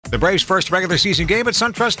The Braves' first regular season game at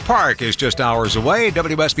SunTrust Park is just hours away.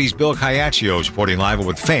 WSB's Bill Caiaccio is reporting live on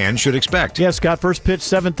what fans should expect. Yes, Scott, first pitch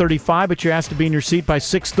 7:35, but you're asked to be in your seat by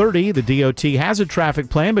 6:30. The DOT has a traffic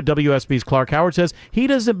plan, but WSB's Clark Howard says he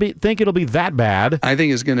doesn't think it'll be that bad. I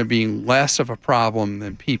think it's going to be less of a problem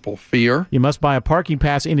than people fear. You must buy a parking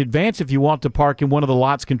pass in advance if you want to park in one of the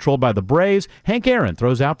lots controlled by the Braves. Hank Aaron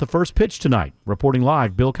throws out the first pitch tonight. Reporting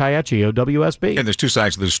live, Bill Caiaccio, WSB. And there's two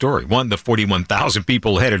sides to the story. One, the 41,000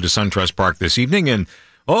 people headed to SunTrust Park this evening, and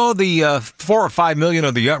the 4 or 5 million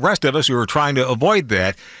of the rest of us who are trying to avoid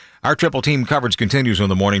that. Our triple team coverage continues on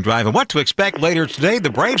the morning drive. And what to expect later today, the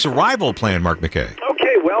Braves' arrival plan, Mark McKay.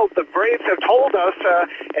 Okay, well, the Braves have told us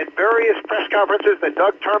at various press conferences that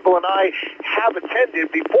Doug Turnbull and I have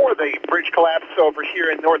attended before the bridge collapse over here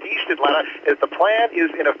in northeast Atlanta, is the plan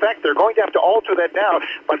is in effect. They're going to have to alter that now.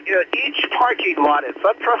 But each parking lot at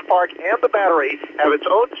SunTrust Park and the Battery have its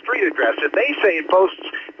own street address, and they say it boasts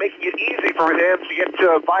making it easy for them to get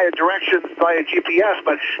via directions, via GPS,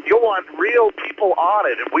 but you'll want real people on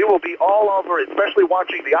it, and we will be all over it, especially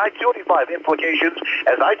watching the I-25 implications,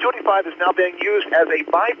 as I-25 is now being used as a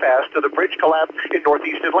bypass to the bridge collapse in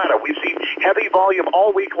northeast Atlanta. We've seen heavy volume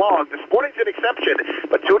all week long. This morning's an exception,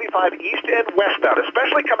 but 285 east and westbound,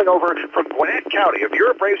 especially coming over from Gwinnett County. If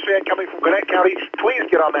you're a Braves fan coming from Gwinnett County, please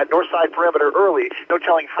get on that north side perimeter early. No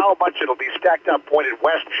telling how much it'll be stacked up, pointed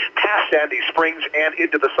west past Sandy Springs and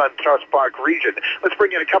into the SunTrust Park region. Let's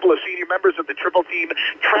bring in a couple of senior members of the triple team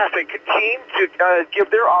traffic team to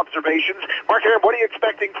give their observations. Mark Aaron, what are you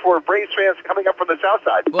expecting for Braves fans coming up from the south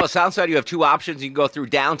side? Well, south side, you have two options. You can go through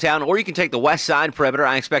downtown, or you can take the west side perimeter.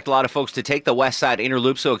 I expect a lot of folks to take the west side inner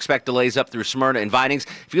loop, so expect delays up through Smyrna and Vinings.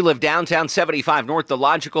 If you live downtown 75 north, the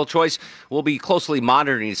logical choice will be closely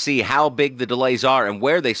monitoring to see how big the delays are and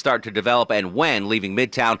where they start to develop and when, leaving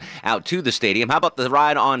Midtown out to the stadium. How about the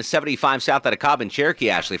ride on 75 south out of Cobb and Cherokee,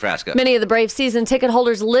 Ashley Frasca? Many of the Braves season ticket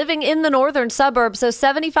holders living in the northern suburbs, so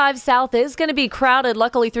 75 south is going to be crowded.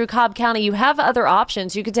 Luckily, through Cobb County, you have other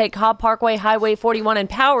options. You can take Cobb Parkway, Highway 41, and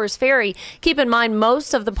Powers Ferry. Keep in mind,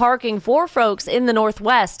 most of the parking for folks in the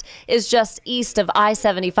northwest is just east of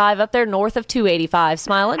I-75, up there north of 285.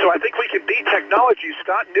 Smiling? So I think we can beat technology,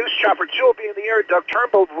 Scott. News Chopper 2 will be in the air. Doug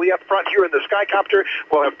Turnbull will be up front here in the Skycopter.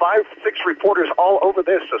 We'll have 5-6 reporters all over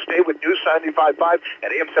this, so stay with News 95.5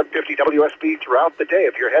 and AM 750 WSB throughout the day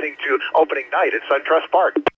if you're heading to opening night at SunTrust Park.